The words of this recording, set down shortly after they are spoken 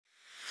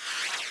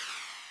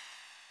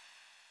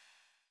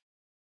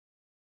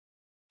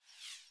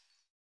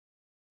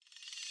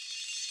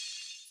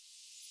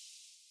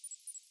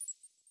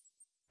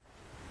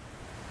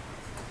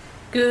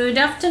Good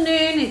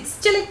afternoon, it's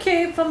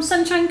Gillykube from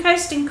Sunshine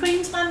Coast in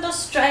Queensland,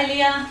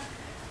 Australia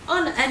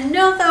on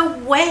another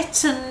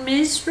wet and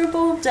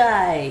miserable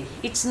day.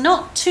 It's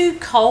not too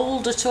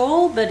cold at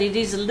all, but it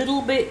is a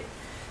little bit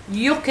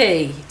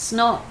yucky. It's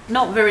not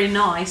very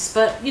nice,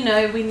 but you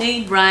know, we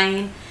need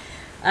rain,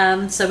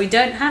 so we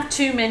don't have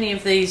too many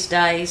of these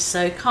days,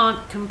 so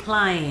can't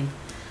complain.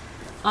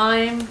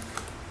 I'm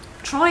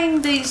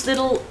trying these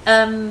little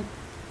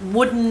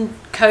wooden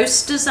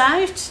coasters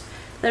out.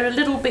 They're a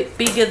little bit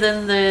bigger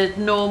than the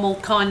normal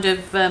kind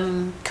of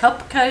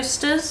cup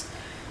coasters.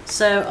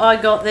 So I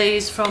got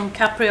these from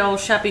Capriole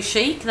Shabby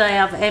Chic. They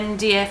have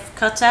MDF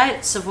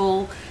cutouts of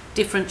all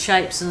different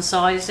shapes and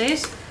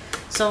sizes.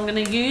 So I'm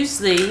going to use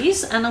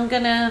these, and I'm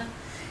going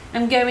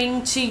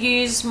to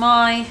use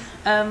my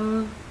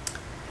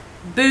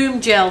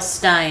boom gel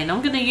stain.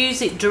 I'm going to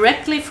use it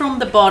directly from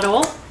the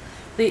bottle.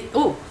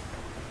 Oh,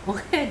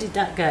 where did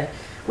that go?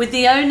 With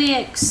the only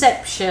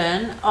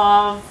exception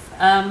of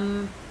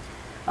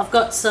I've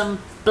got some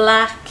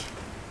black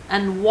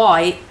and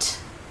white.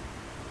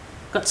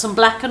 Got some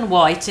black and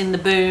white in the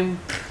boom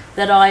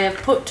that I have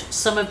put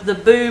some of the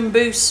boom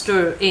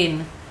booster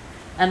in,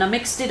 and I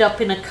mixed it up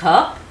in a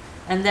cup,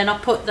 and then I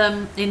put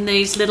them in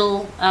these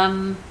little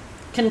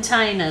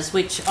containers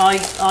which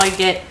I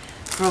get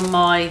from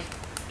my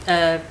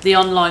the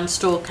online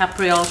store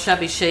Capriole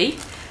Shabby Chic.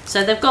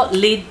 So they've got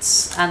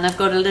lids, and they've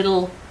got a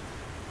little,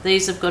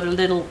 these have got a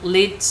little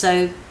lid,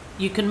 so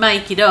you can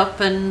make it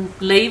up and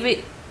leave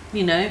it.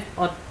 You know,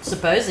 I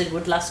suppose it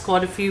would last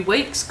quite a few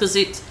weeks because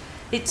it's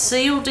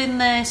sealed in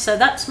there. So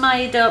that's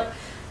made up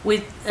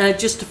with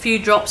just a few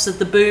drops of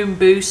the boom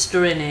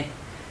booster in it.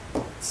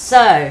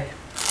 So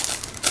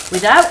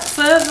without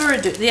further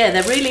ado, yeah,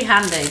 they're really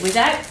handy.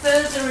 Without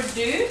further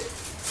ado,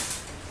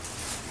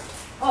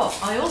 oh,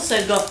 I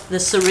also got the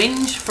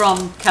syringe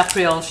from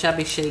Capriole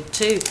Shabby Chic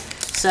too.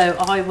 So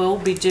I will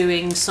be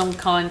doing some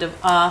kind of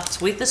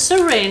art with the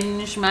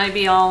syringe.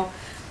 Maybe I'll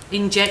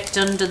inject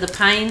under the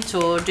paint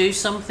or do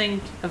something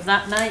of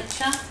that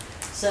nature.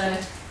 So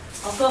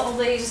I've got all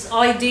these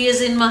ideas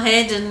in my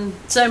head and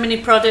so many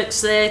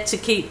products there to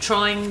keep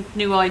trying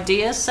new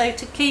ideas, so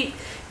to keep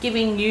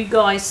giving you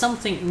guys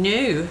something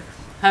new,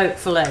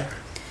 hopefully.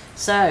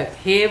 So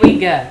here we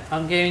go.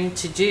 I'm going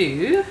to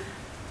do,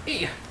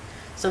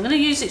 so I'm going to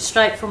use it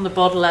straight from the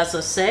bottle, as I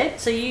said.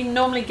 So you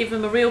normally give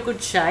them a real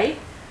good shape.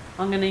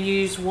 I'm going to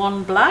use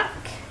one black.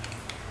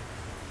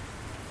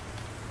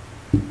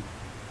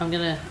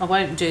 I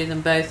won't do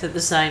them both at the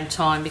same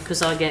time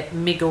because I get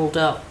muggled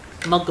up,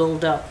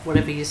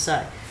 whatever you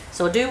say.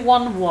 So I'll do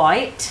one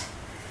white,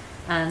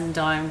 and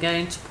I'm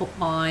going to put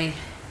my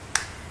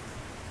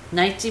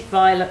native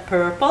violet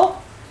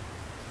purple.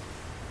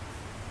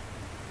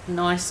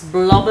 Nice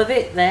blob of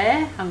it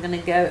there. I'm going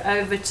to go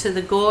over to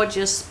the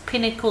gorgeous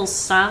Pinnacle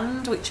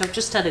Sand, which I've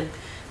just had a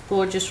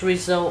gorgeous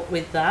result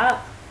with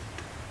that.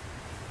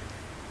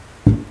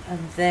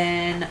 And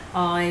then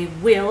I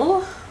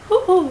will,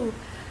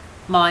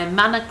 my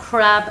Mana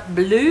Crab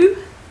Blue.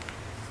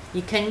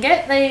 You can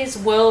get these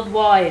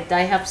worldwide.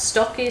 They have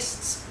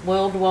stockists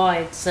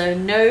worldwide, so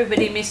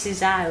nobody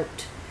misses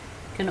out.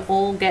 You can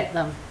all get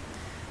them.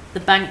 The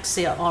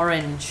Banksia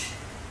Orange.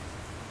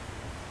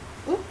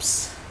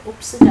 Oops,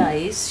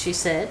 oopsie-days, she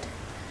said.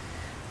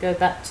 Go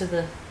back to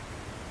the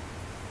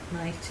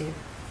native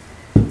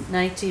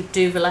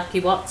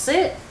Duvalaki what's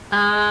it.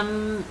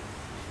 And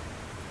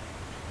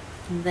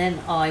then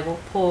I will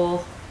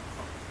pour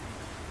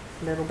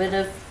a little bit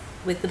of,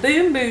 with the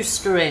boom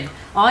booster in.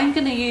 I'm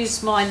going to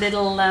use my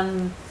little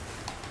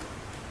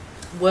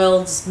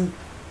world's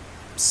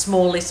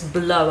smallest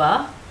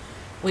blower,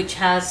 which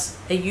has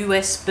a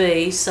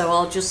USB, so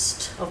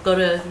I've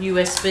got a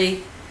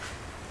USB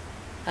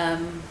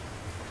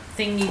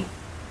thingy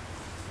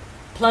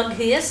plug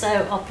here, so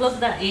I'll plug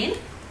that in,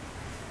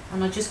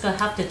 and I just gonna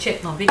have to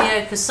check my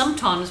video, because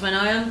sometimes when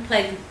I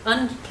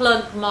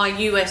unplug my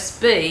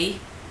USB,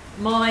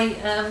 my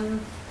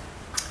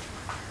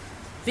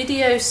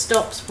video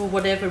stops for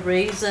whatever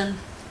reason.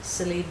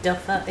 Silly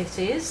duffer it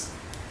is.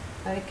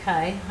 Okay,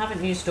 I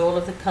haven't used all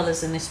of the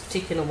colours in this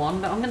particular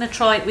one, but I'm going to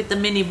try it with the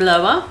mini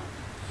blower.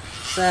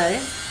 So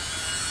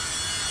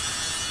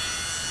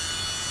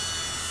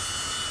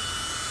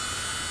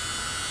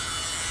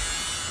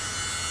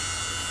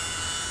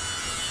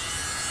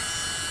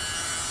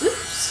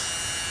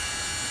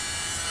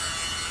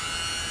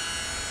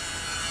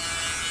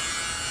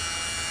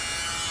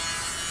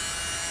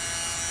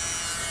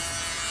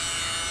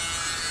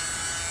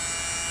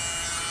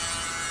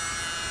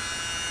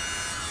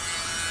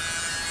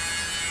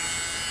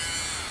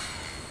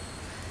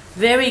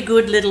very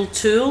good little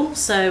tool.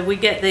 So we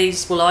get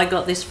these, well, I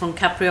got this from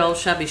Capriole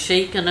Shabby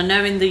Chic, and I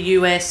know in the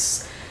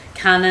US,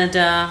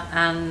 Canada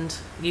and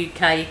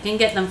UK you can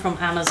get them from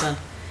Amazon.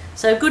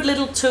 So a good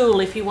little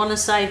tool if you want to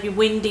save your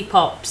windy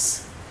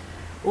pops.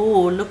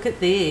 Oh, look at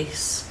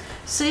this.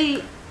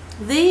 See,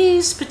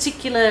 these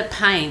particular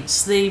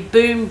paints, the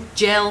boom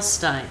gel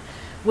stain,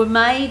 were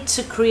made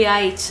to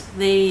create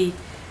the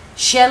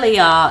Shelly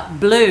art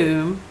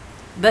bloom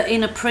but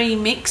in a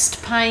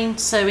pre-mixed paint.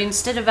 So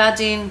instead of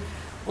adding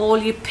all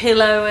your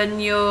pillow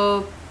and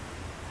your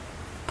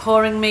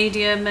pouring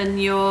medium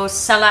and your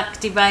cell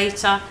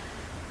activator,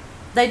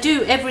 they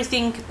do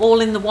everything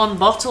all in the one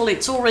bottle.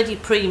 It's already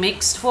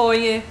pre-mixed for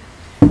you.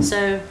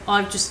 So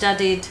I've just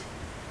added,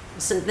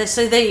 so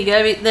there you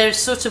go. There's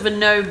sort of a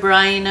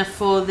no-brainer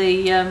for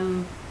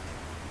the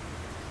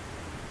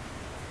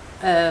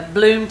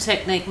bloom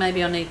technique.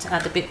 Maybe I need to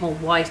add a bit more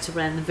white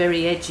around the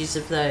very edges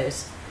of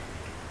those.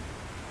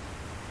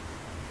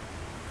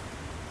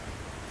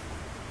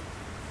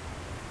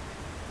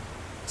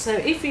 So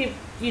if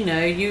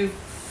you're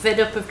fed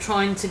up of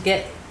trying to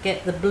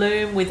get the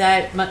bloom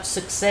without much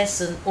success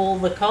and all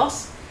the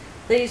cost,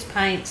 these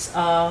paints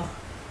are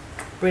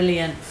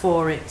brilliant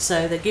for it.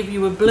 So they give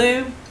you a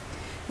bloom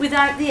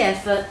without the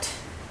effort.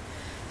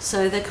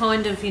 So they're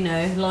kind of,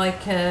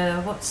 like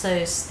what's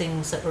those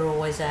things that were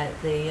always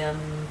out, the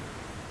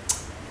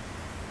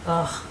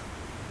like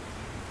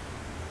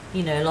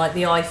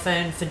the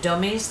iPhone for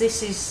dummies.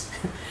 This is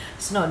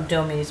it's not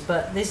dummies,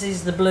 but this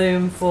is the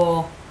bloom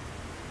for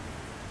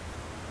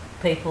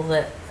people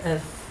that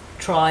have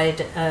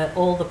tried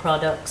all the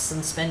products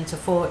and spent a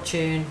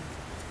fortune.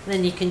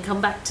 Then you can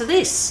come back to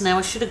this. Now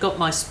I should have got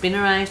my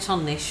spinner out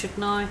on this,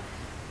 shouldn't I?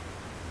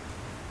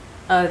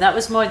 Oh, that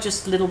was my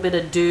just little bit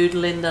of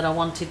doodling that I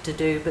wanted to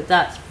do, but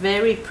that's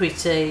very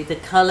pretty. The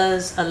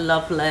colours are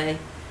lovely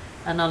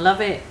and I love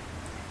it,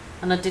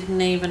 and I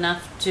didn't even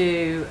have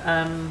to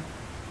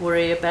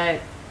worry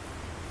about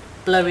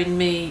blowing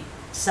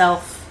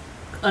myself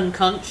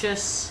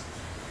unconscious,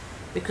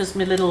 because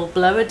my little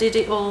blower did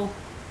it all.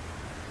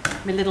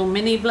 My little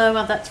mini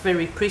blower, that's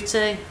very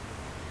pretty.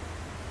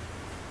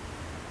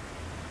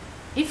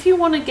 If you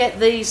want to get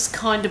these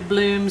kind of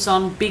blooms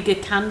on bigger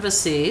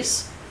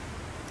canvases,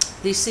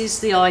 this is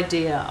the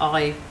idea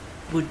I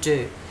would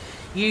do.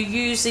 You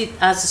use it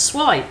as a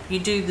swipe. You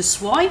do the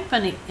swipe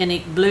and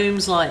it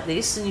blooms like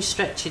this, and you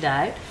stretch it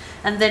out.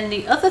 And then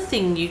the other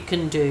thing you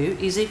can do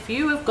is, if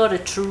you have got a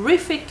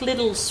terrific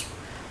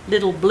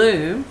little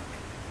bloom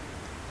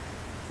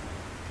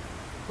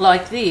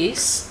like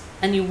this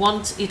and you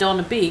want it on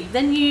a big,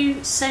 then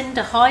you send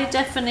a high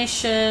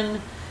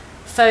definition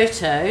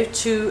photo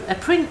to a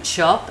print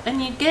shop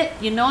and you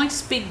get your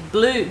nice big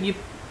bloom, your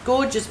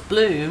gorgeous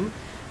bloom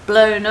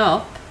blown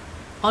up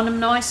on a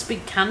nice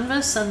big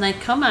canvas, and they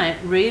come out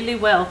really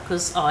well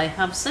because I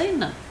have seen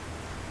them.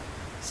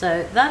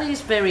 So that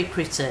is very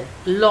pretty.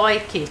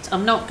 Like it.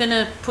 I'm not going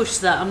to push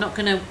that. I'm not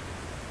going to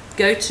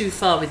go too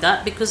far with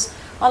that because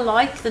I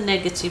like the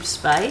negative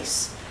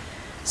space.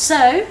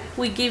 So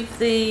we give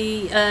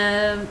the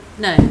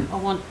no,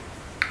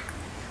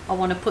 I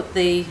want to put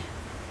the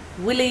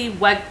Willy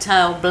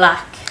Wagtail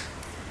black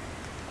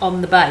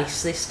on the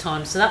base this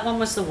time. So that one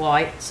was the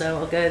white, so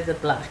I'll go the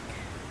black.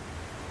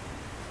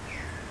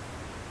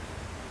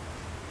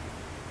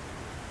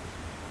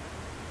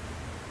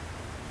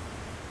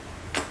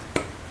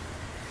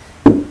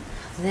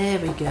 There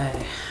we go.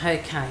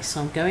 Okay,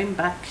 so I'm going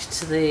back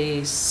to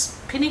the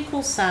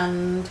Pinnacle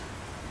Sand.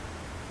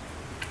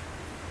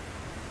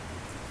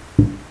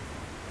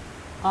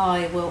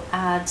 I will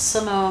add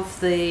some of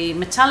the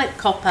metallic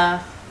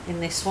copper in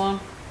this one,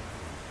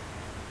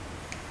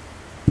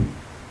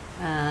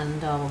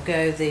 and I will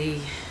go the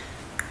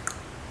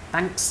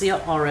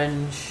Banksia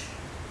orange,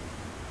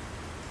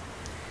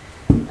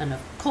 and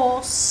of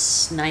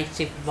course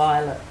native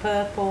violet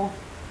purple.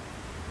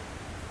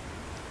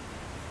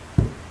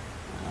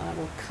 I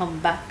will come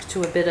back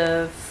to a bit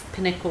of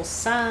Pinnacle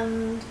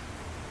Sand.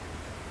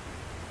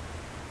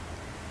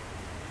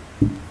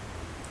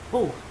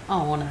 Oh,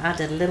 I want to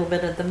add a little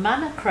bit of the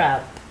Mana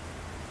Crab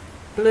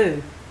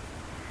blue.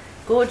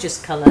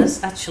 Gorgeous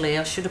colours. Actually,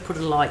 I should have put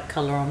a light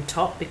colour on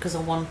top because I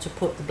want to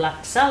put the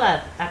black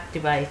cell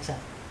activator.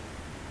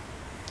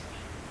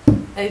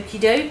 Okie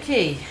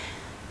dokie.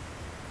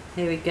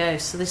 Here we go.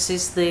 So this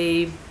is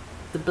the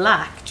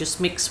black just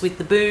mixed with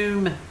the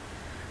boom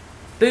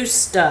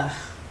booster.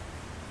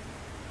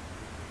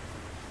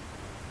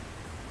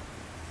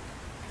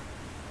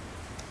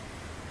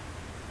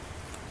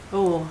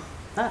 Oh,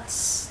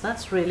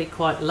 that's really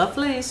quite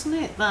lovely, isn't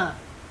it?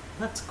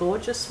 That's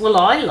gorgeous. Well,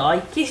 I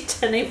like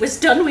it, and it was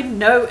done with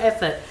no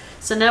effort.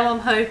 So now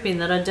I'm hoping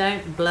that I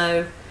don't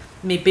blow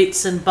me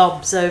bits and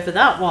bobs over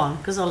that one,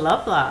 because I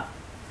love that.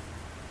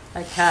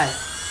 Okay,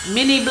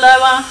 mini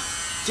blower,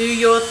 do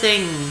your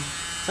thing.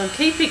 So I'll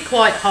keep it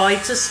quite high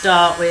to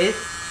start with,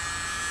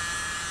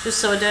 just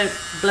so I don't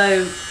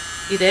blow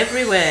it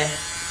everywhere.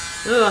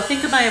 Oh, I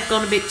think I may have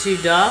gone a bit too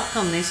dark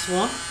on this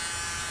one.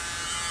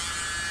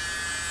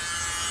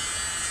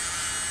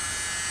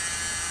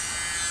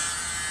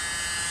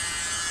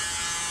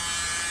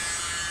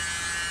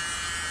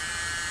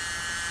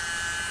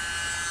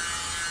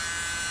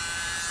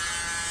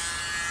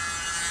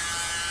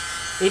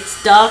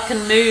 It's dark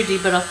and moody,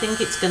 but I think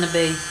it's going to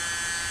be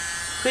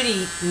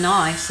pretty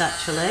nice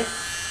actually.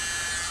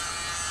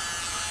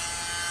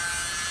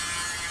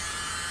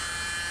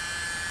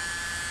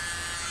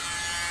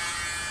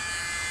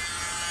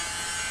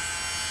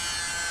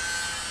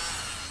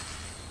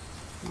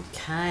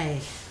 Okay,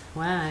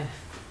 wow.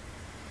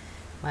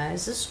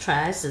 Wowsers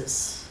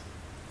trousers.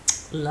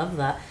 Love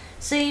that.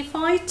 See, if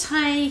I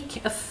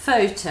take a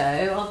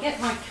photo, I'll get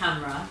my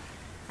camera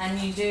and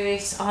you do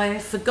it. I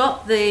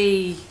forgot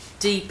the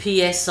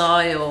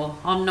DPSI, or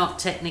I'm not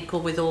technical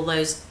with all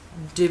those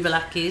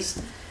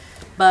duvelakis,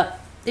 but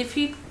if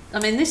you, I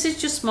mean, this is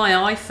just my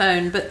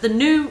iPhone, but the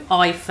new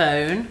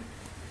iPhone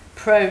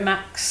Pro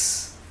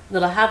Max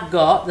that I have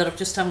got, that I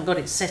just haven't got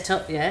it set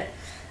up yet,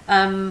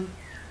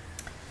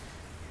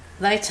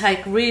 they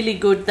take really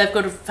good, they've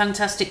got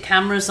fantastic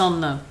cameras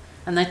on them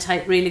and they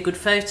take really good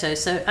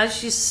photos. So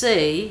as you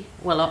see,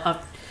 well,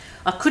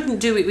 I couldn't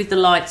do it with the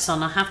lights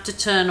on. I have to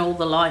turn all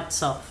the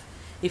lights off.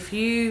 If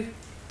you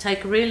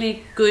take a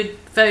really good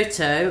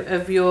photo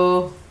of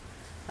your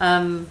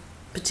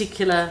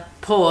particular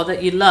pour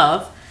that you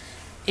love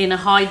in a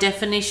high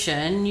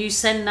definition, you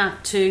send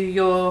that to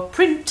your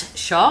print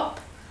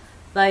shop,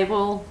 they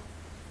will,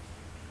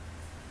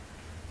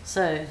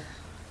 so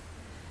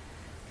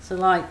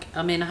like,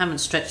 I mean, I haven't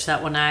stretched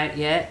that one out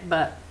yet,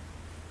 but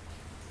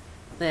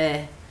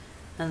there,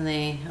 and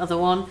the other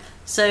one.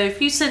 So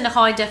if you send a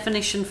high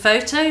definition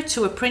photo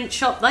to a print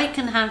shop, they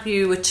can have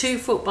you a 2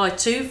 foot by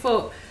 2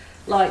 foot,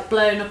 like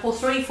blown up, or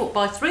 3 foot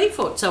by 3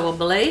 foot, so I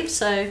believe.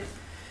 So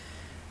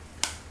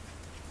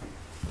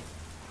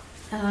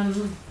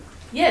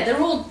yeah,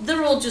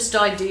 they're all just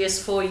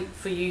ideas for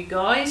you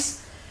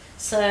guys.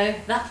 So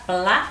that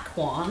black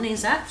one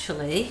is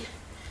actually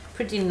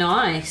pretty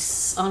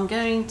nice. I'm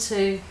going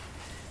to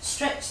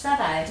stretch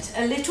that out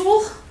a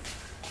little.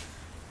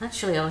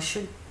 Actually, I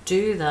should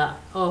do that.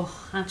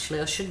 Oh, actually,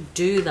 I should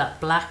do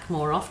that black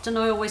more often.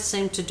 I always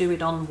seem to do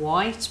it on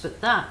white, but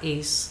that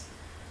is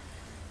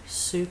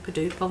super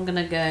duper. I'm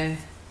gonna go,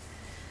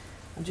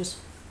 I'll just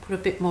put a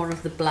bit more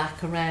of the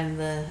black around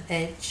the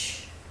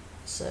edge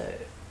so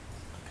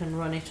I can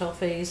run it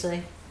off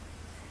easy.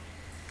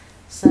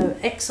 So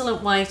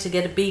excellent way to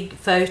get a big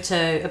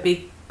photo, a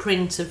big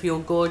print of your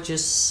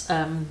gorgeous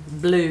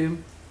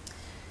bloom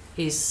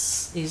is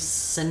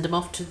send them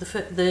off to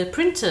the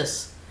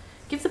printers.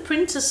 Give the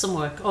printers some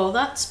work. Oh,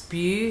 that's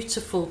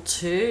beautiful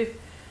too.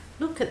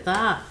 Look at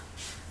that.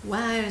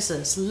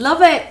 Wowzers,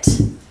 love it.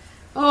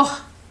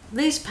 Oh,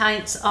 these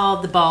paints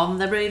are the bomb.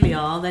 They really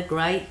are. They're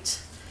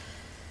great.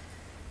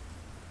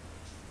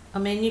 I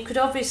mean, you could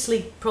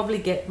obviously probably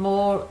get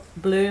more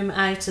bloom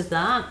out of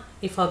that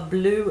if I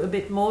blew a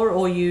bit more,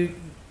 or you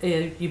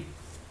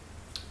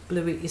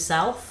blew it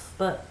yourself,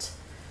 but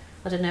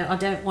I don't know, I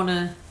don't want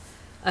to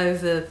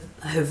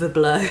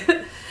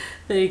overblow.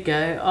 There you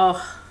go.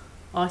 Oh,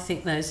 I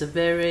think those are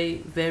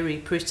very, very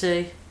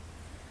pretty,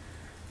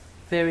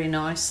 very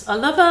nice. I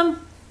love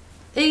them.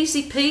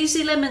 Easy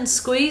peasy lemon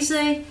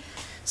squeezy.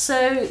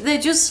 So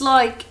they're just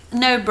like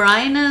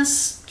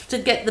no-brainers to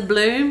get the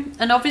bloom,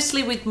 and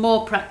obviously with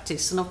more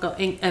practice, and I've got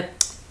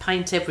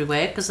paint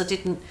everywhere because I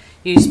didn't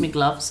use my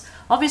gloves.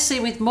 Obviously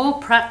with more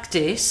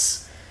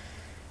practice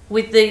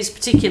with these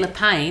particular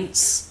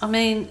paints, I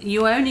mean,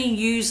 you only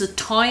use a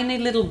tiny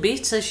little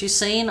bit, as you're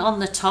seeing on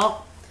the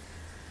top,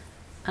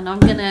 and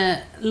I'm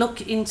gonna look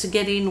into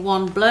getting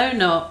one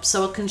blown up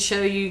so I can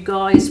show you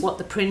guys what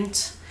the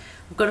print.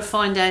 I've got to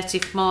find out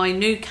if my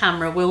new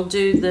camera will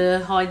do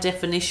the high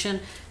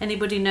definition.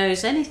 Anybody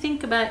knows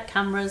anything about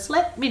cameras,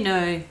 let me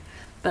know.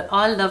 But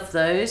I love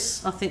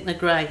those. I think they're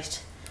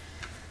great.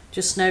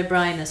 Just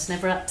no-brainers.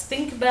 Never have to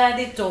think about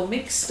it or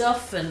mix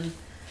stuff and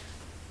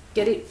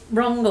get it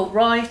wrong or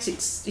right.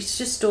 It's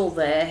just all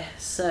there.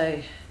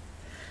 So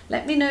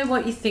let me know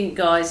what you think,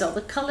 guys. Oh,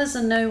 the colours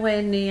are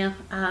nowhere near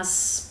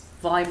as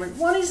vibrant.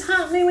 What is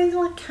happening with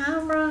my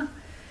camera?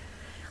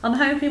 I'm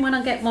hoping when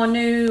I get my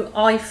new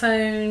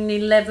iPhone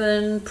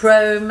 11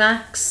 Pro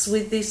Max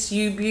with this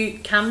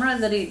U-Butte camera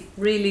that it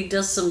really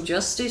does some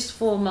justice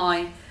for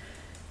my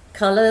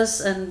colours,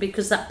 and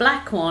because that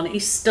black one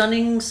is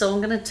stunning, so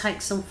I'm going to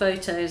take some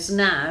photos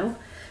now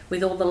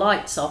with all the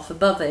lights off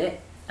above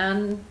it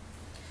and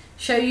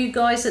show you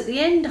guys at the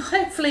end.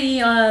 Hopefully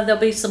there'll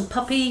be some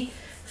puppy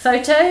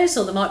photos,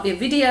 or there might be a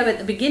video at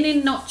the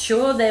beginning, not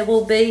sure. There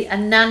will be a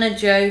Nana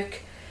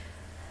joke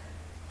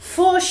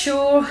for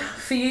sure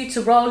for you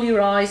to roll your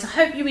eyes. I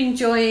hope you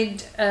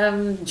enjoyed.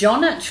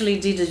 John actually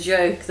did a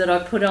joke that I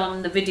put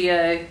on the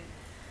video,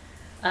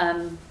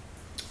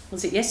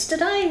 was it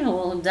yesterday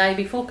or the day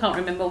before? Can't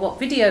remember what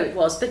video it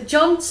was, but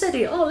John said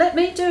it. Oh, let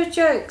me do a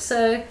joke,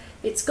 so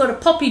it's got a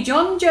Poppy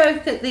John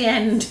joke at the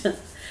end.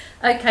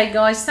 Okay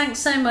guys, thanks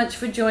so much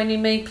for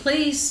joining me.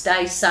 Please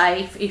stay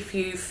safe. If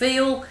you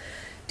feel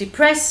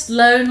depressed,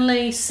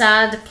 lonely,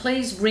 sad,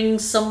 please ring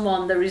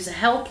someone. There is a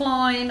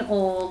helpline,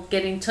 or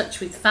get in touch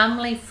with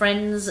family,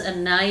 friends, a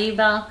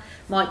neighbour.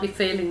 Might be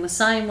feeling the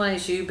same way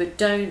as you, but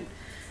don't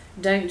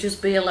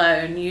just be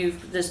alone.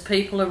 There's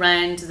people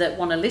around that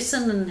want to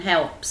listen and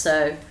help.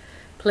 So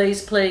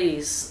please,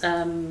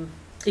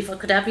 if I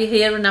could have you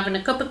here and having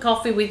a cup of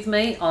coffee with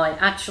me, I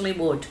actually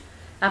would,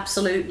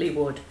 absolutely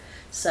would.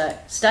 So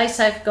stay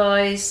safe,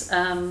 guys.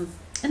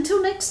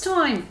 Until next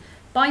time,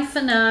 bye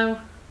for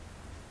now.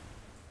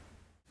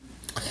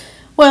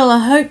 Well, I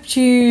hope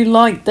you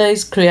liked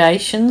those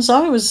creations.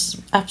 I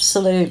was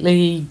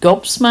absolutely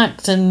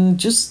gobsmacked and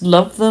just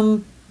love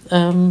them,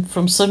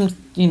 from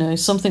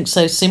something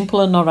so simple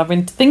and not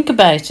having to think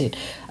about it.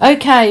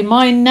 Okay,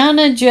 my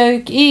Nana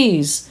joke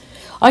is,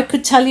 I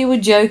could tell you a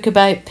joke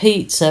about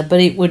pizza,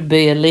 but it would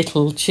be a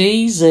little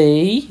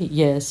cheesy.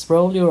 Yes,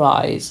 roll your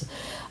eyes.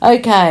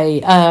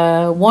 Okay,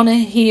 want to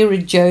hear a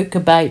joke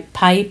about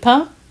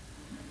paper?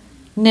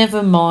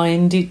 Never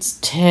mind, it's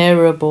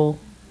terrible.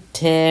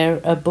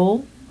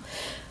 Terrible.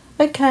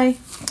 Okay,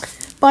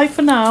 bye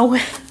for now.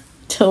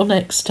 Till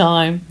next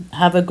time.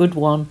 Have a good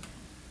one.